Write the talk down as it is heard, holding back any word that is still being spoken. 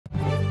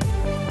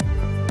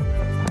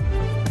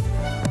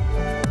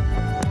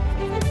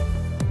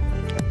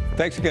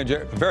Thanks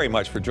again very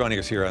much for joining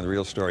us here on The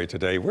Real Story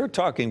today. We're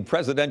talking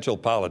presidential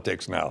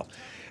politics now.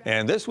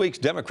 And this week's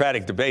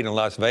Democratic debate in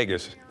Las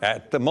Vegas,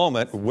 at the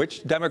moment,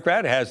 which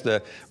Democrat has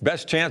the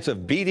best chance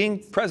of beating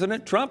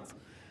President Trump?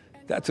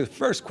 That's the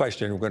first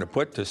question we're going to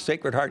put to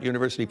Sacred Heart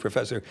University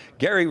professor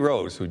Gary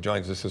Rose, who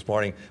joins us this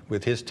morning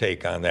with his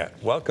take on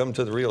that. Welcome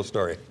to The Real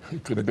Story.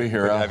 Good to be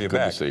here, Al. Good to have you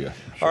back. Good to see you.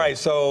 Sure. All right,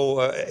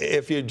 so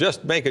if you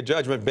just make a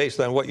judgment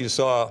based on what you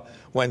saw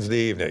Wednesday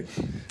evening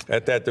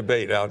at that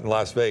debate out in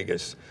Las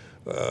Vegas,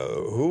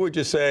 who would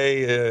you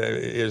say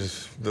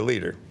is the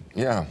leader?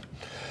 Yeah.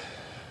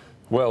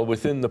 Well,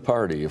 within the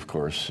party, of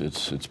course,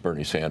 it's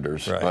Bernie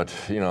Sanders. Right. But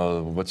you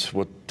know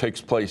what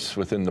takes place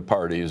within the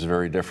party is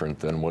very different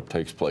than what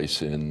takes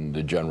place in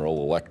the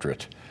general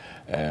electorate.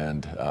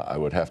 And I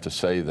would have to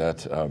say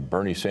that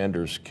Bernie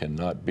Sanders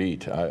cannot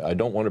beat. I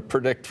don't want to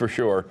predict for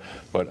sure,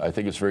 but I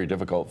think it's very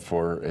difficult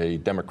for a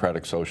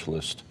democratic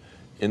socialist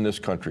in this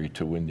country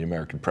to win the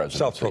American presidency.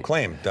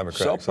 Self-proclaimed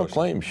democratic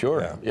Self-proclaimed,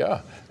 sure,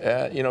 yeah.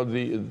 You know,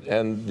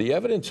 the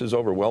evidence is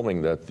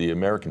overwhelming that the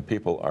American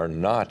people are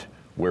not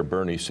where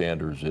Bernie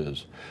Sanders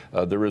is.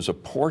 There is a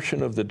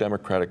portion of the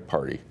Democratic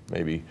Party,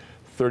 maybe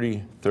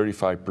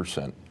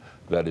 35%,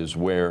 that is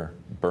where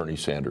Bernie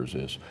Sanders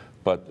is.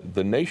 But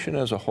the nation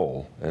as a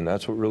whole, and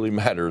that's what really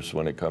matters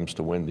when it comes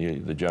to win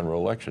the general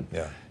election,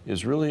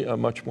 is really a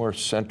much more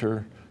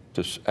center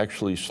to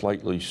actually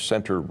slightly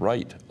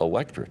center-right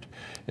electorate.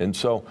 And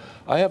so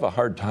I have a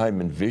hard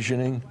time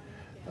envisioning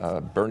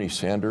Bernie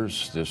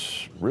Sanders,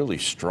 this really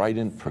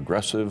strident,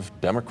 progressive,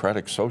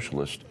 democratic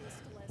socialist,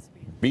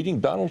 beating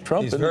Donald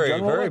Trump He's in the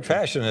general very election.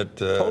 Passionate.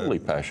 Totally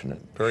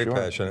passionate. Very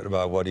passionate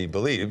about what he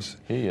believes.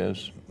 He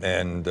is.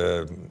 And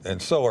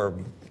so are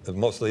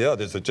most of the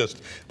others. It's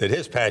just that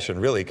his passion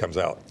really comes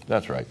out.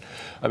 That's right.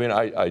 I mean,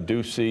 I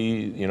do see,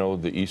 you know,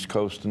 the East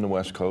Coast and the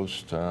West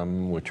Coast,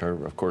 which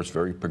are, of course,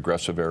 very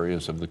progressive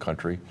areas of the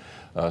country,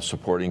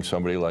 supporting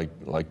somebody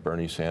like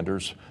Bernie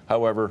Sanders.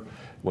 However,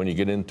 when you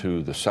get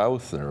into the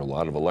South, there are a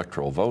lot of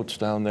electoral votes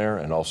down there,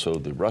 and also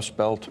the Rust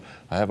Belt.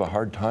 I have a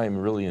hard time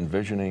really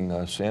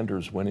envisioning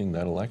Sanders winning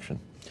that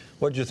election.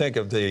 What did you think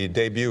of the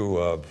debut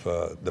of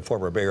the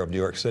former mayor of New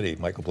York City,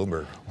 Michael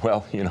Bloomberg?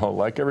 Well, you know,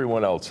 like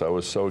everyone else, I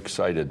was so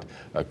excited.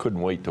 I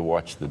couldn't wait to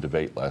watch the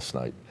debate last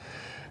night.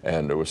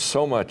 And there was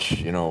so much,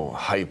 you know,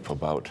 hype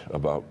about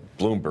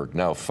Bloomberg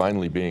now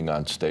finally being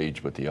on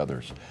stage with the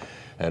others.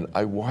 And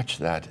I watched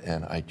that,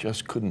 and I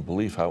just couldn't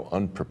believe how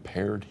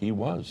unprepared he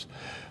was.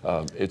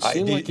 It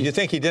seemed like you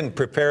think he didn't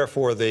prepare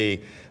for the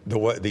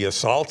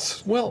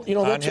assaults? Well, you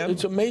know, on him?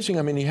 It's amazing.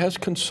 I mean, he has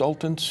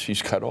consultants.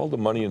 He's got all the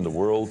money in the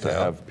world to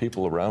have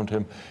people around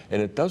him,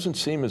 and it doesn't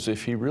seem as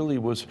if he really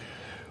was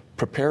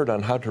prepared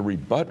on how to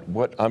rebut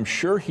what I'm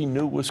sure he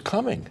knew was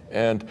coming.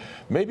 And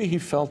maybe he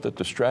felt that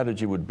the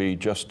strategy would be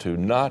just to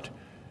not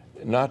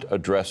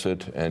address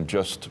it and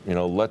just, you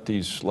know, let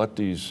these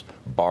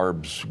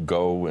barbs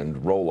go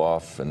and roll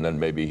off, and then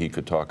maybe he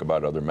could talk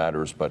about other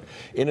matters. But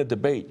in a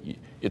debate,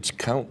 it's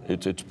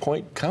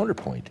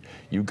counterpoint.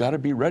 You've got to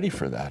be ready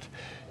for that.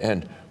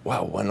 And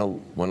wow,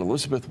 when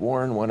Elizabeth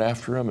Warren went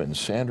after him and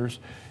Sanders,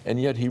 and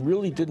yet he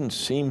really didn't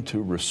seem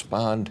to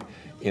respond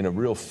in a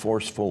real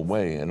forceful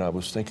way. And I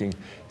was thinking,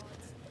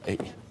 hey,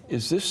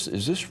 is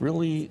this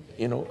really,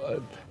 you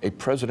know, a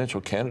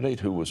presidential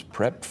candidate who was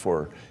prepped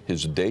for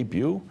his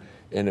debut?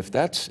 And if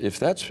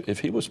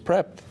he was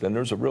prepped, then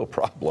there's a real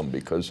problem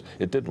because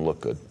it didn't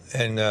look good.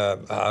 And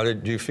how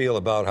did you feel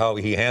about how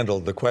he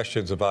handled the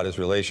questions about his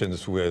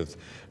relations with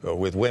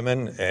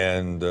women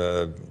and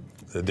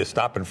the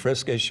stop and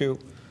frisk issue?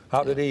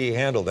 How did he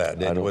handle that?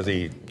 Was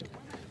he?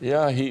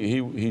 Yeah,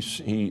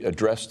 he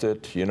addressed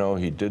it. You know,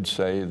 he did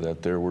say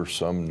that there were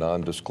some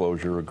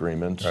non-disclosure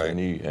agreements, right.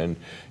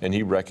 and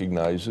he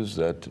recognizes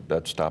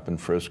that stop and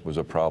frisk was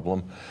a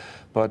problem.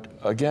 But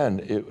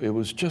again, it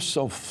was just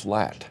so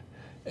flat,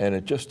 and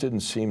it just didn't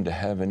seem to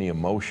have any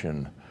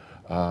emotion.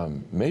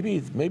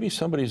 Maybe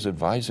somebody's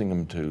advising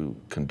him to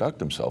conduct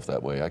himself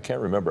that way. I can't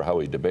remember how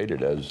he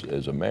debated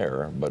as a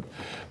mayor,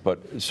 but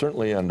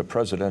certainly on the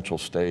presidential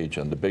stage,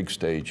 on the big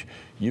stage,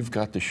 you've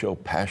got to show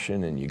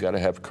passion and you got to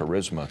have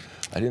charisma.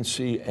 I didn't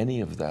see any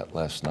of that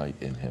last night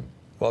in him.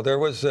 Well, there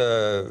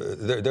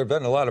have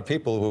been a lot of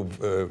people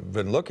who've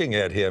been looking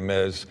at him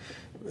as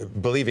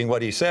believing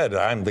what he said.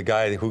 I'm the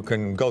guy who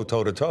can go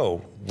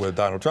toe-to-toe with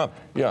Donald Trump.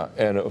 Yeah,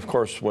 and of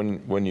course,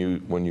 when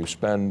you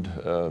spend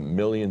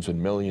millions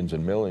and millions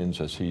and millions,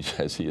 as he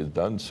has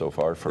done so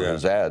far for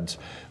his ads,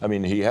 I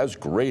mean, he has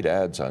great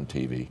ads on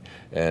TV,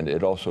 and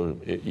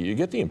you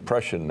get the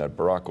impression that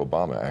Barack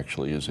Obama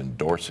actually is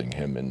endorsing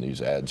him in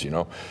these ads, you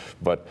know,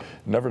 but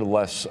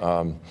nevertheless.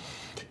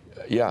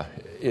 Yeah,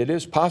 it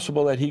is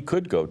possible that he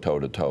could go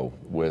toe-to-toe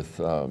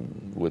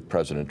with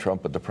President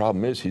Trump, but the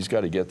problem is he's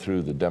got to get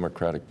through the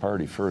Democratic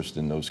Party first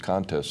in those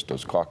contests,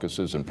 those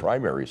caucuses and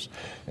primaries,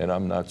 and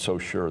I'm not so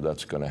sure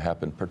that's going to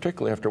happen,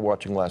 particularly after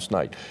watching last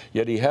night.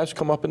 Yet he has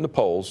come up in the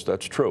polls,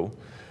 that's true,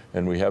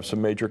 And we have some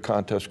major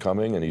contests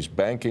coming, and he's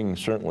banking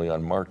certainly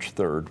on March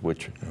 3rd,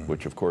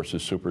 which of course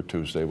is Super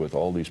Tuesday with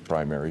all these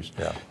primaries.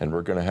 Yeah. And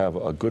we're going to have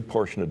a good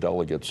portion of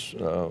delegates,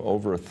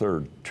 over a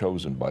third,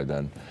 chosen by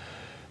then.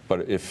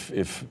 But if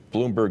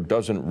Bloomberg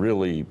doesn't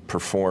really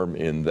perform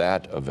in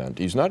that event,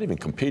 he's not even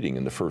competing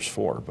in the first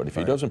four, but if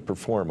he doesn't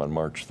perform on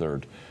March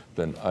 3rd,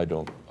 then I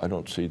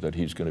don't see that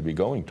he's going to be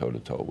going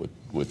toe-to-toe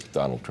with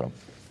Donald Trump.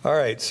 All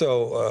right,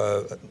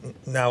 so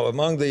now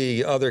among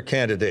the other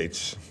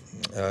candidates,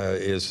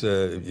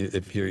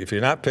 if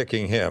you're not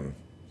picking him,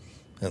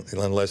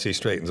 unless he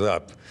straightens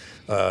up,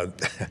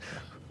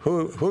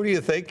 who do you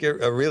think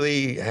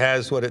really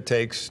has what it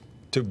takes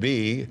to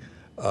be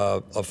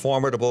a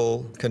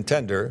formidable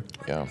contender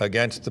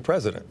against the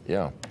president?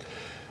 Yeah.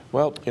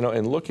 Well, you know,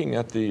 in looking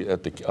at the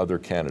other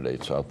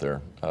candidates out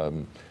there,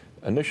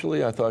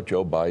 initially I thought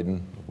Joe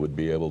Biden would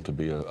be able to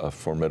be a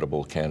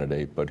formidable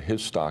candidate, but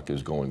his stock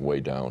is going way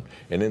down.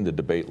 And in the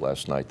debate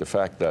last night, the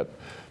fact that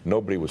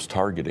nobody was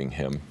targeting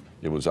him,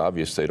 it was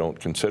obvious they don't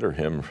consider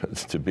him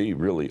to be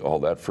really all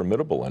that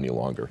formidable any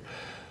longer.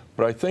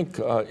 But I think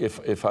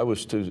if I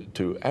was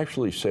to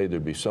actually say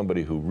there'd be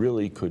somebody who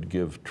really could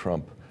give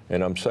Trump,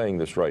 and I'm saying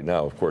this right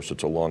now, of course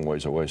it's a long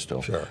ways away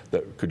still,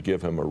 that could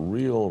give him a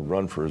real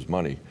run for his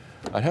money,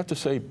 I'd have to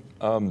say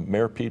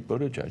Mayor Pete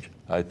Buttigieg.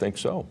 I think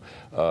so.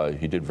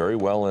 He did very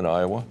well in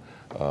Iowa.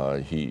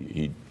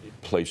 He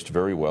placed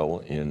very well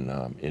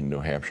in New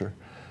Hampshire.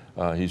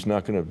 He's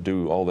not going to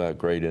do all that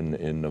great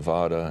in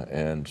Nevada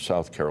and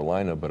South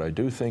Carolina, but I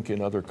do think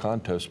in other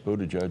contests,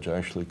 Buttigieg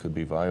actually could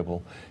be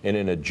viable. And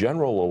in a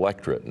general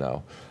electorate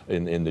now,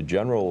 in the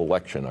general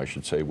election, I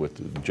should say, with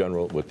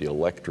the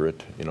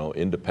electorate, you know,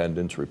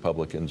 independents,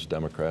 Republicans,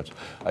 Democrats,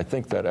 I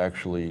think that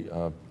actually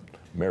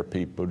Mayor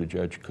Pete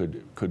Buttigieg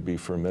could be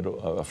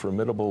a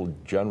formidable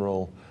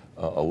general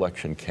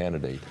election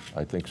candidate.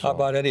 I think so. How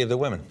about any of the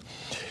women?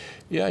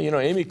 Yeah, you know,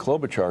 Amy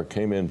Klobuchar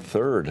came in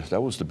third.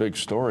 That was the big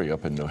story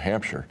up in New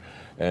Hampshire.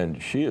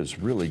 And she is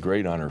really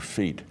great on her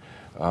feet.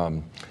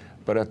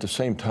 But at the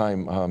same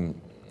time,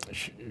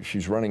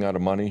 she's running out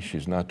of money.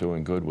 She's not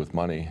doing good with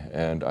money.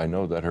 And I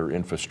know that her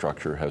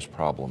infrastructure has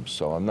problems.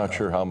 So I'm not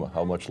sure how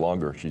much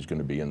longer she's going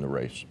to be in the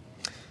race.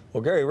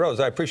 Well, Gary Rose,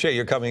 I appreciate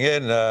you coming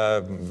in.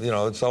 You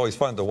know, it's always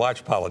fun to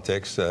watch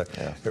politics.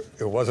 It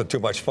wasn't too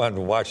much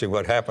fun watching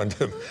what happened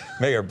to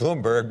Mayor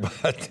Bloomberg,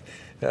 but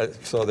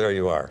so there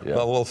you are. Yeah.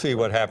 Well, we'll see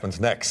what happens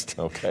next.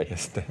 Okay.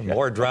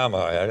 More drama,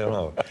 I don't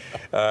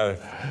know.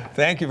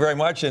 Thank you very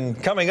much.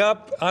 And coming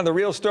up on The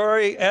Real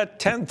Story at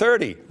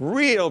 10:30,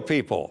 Real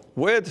People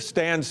with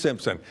Stan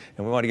Simpson.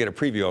 And we want to get a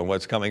preview on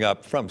what's coming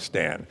up from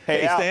Stan.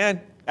 Hey, Al,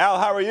 Stan. Al,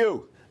 how are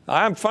you?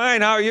 I'm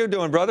fine. How are you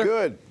doing, brother?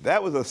 Good.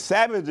 That was a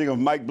savaging of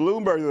Mike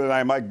Bloomberg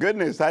tonight. My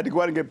goodness, I had to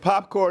go out and get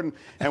popcorn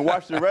and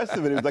watch the rest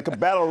of it. It was like a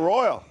battle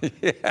royal.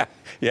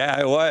 Yeah,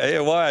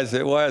 it was.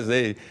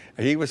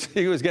 He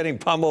was getting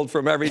pummeled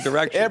from every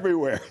direction.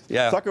 Everywhere.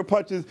 Yeah. Sucker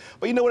punches.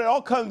 But you know what? It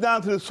all comes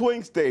down to the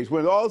swing states.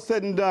 When it's all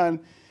said and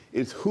done,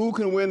 it's who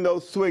can win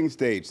those swing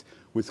states.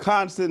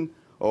 Wisconsin,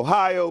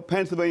 Ohio,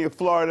 Pennsylvania,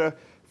 Florida.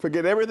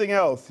 Forget everything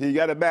else. You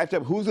got to match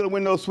up who's going to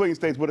win those swing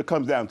states, what it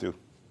comes down to.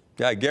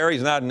 Yeah,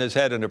 Gary's nodding his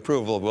head in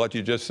approval of what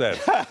you just said.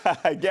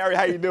 Gary,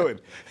 how you doing?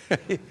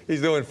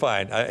 He's doing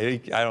fine. I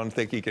don't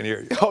think he can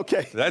hear you.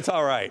 Okay. That's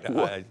all right.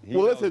 Well,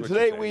 listen,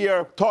 today we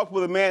are talking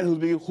with a man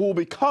who will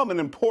become an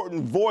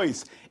important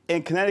voice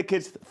in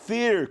Connecticut's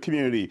theater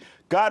community.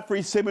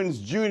 Godfrey Simmons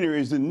Jr.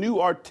 is the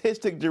new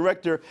artistic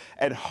director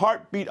at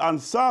Heartbeat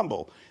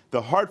Ensemble.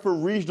 The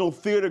Hartford Regional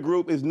Theater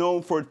Group is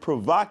known for its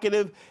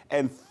provocative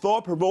and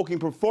thought-provoking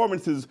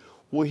performances.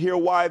 We'll hear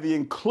why the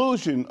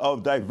inclusion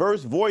of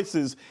diverse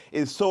voices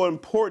is so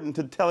important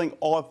to telling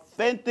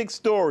authentic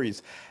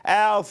stories.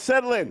 Al,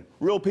 settle in.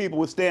 Real People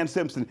with Stan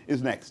Simpson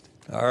is next.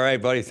 All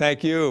right, buddy.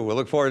 Thank you. We'll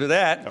look forward to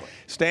that. Right.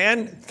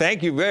 Stan,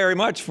 thank you very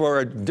much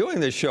for doing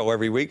this show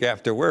every week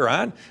after we're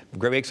on.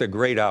 It makes a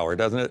great hour,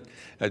 doesn't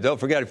it? Don't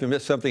forget, if you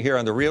missed something here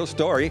on The Real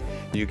Story,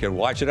 you can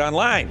watch it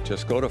online.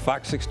 Just go to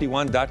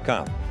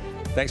fox61.com.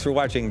 Thanks for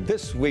watching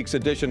this week's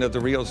edition of The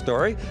Real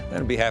Story. And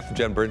on behalf of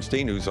Jen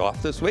Bernstein, who's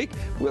off this week,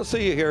 we'll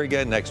see you here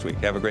again next week.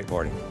 Have a great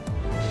morning.